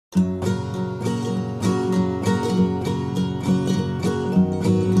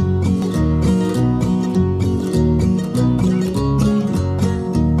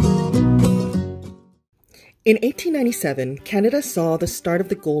In 1897, Canada saw the start of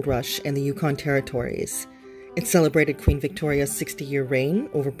the gold rush in the Yukon Territories. It celebrated Queen Victoria's 60-year reign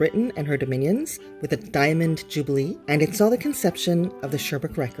over Britain and her dominions with a Diamond Jubilee, and it saw the conception of the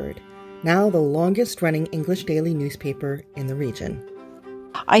Sherbrooke Record, now the longest-running English daily newspaper in the region.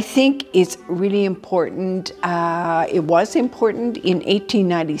 I think it's really important, it was important in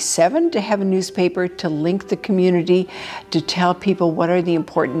 1897 to have a newspaper to link the community, to tell people what are the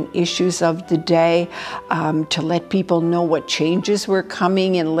important issues of the day, to let people know what changes were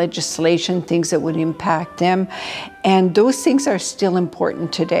coming in legislation, things that would impact them. And those things are still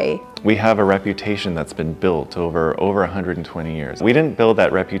important today. We have a reputation that's been built over 120 years. We didn't build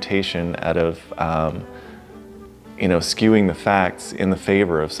that reputation out of skewing the facts in the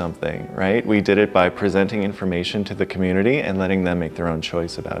favor of something, right? We did it by presenting information to the community and letting them make their own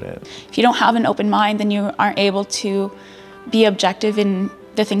choice about it. If you don't have an open mind, then you aren't able to be objective in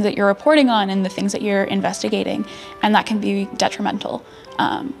the things that you're reporting on and the things that you're investigating, and that can be detrimental,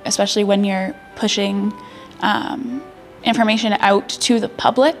 especially when you're pushing information out to the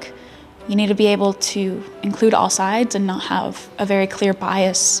public. You need to be able to include all sides and not have a very clear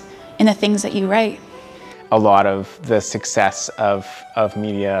bias in the things that you write. A lot of the success of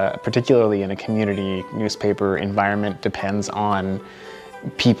media, particularly in a community newspaper environment, depends on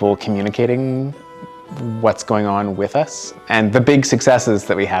people communicating what's going on with us. And the big successes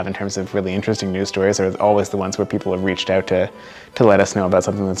that we have in terms of really interesting news stories are always the ones where people have reached out to let us know about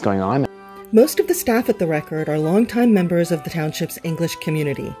something that's going on. Most of the staff at the Record are longtime members of the township's English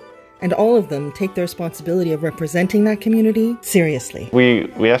community, and all of them take the responsibility of representing that community seriously.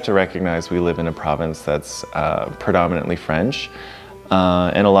 We have to recognize we live in a province that's predominantly French,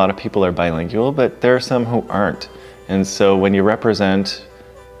 and a lot of people are bilingual, but there are some who aren't. And so when you represent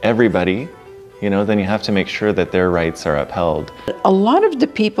everybody, then you have to make sure that their rights are upheld. A lot of the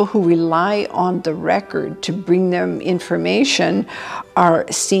people who rely on the Record to bring them information are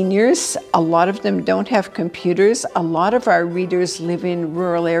seniors. A lot of them don't have computers. A lot of our readers live in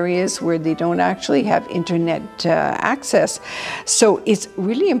rural areas where they don't actually have internet access. So it's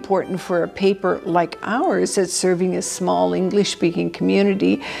really important for a paper like ours that's serving a small English-speaking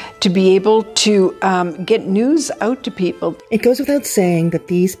community to be able to get news out to people. It goes without saying that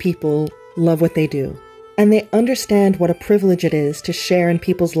these people love what they do, and they understand what a privilege it is to share in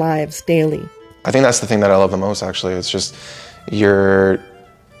people's lives daily. I think that's the thing that I love the most, actually. It's just you're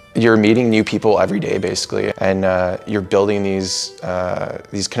meeting new people every day, basically, and you're building these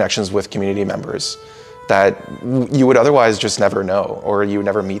connections with community members that you would otherwise just never know, or you would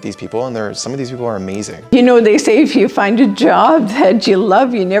never meet these people, and some of these people are amazing. They say if you find a job that you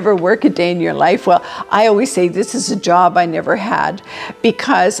love, you never work a day in your life. Well, I always say this is a job I never had,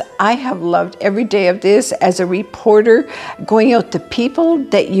 because I have loved every day of this as a reporter, going out to people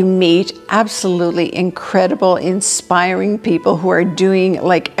that you meet, absolutely incredible, inspiring people who are doing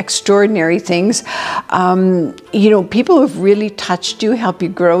like extraordinary things. People who have really touched you, help you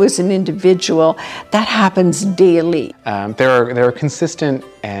grow as an individual. That happens daily. There are consistent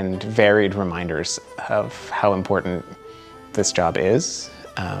and varied reminders of how important this job is,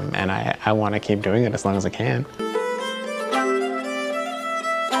 and I want to keep doing it as long as I can.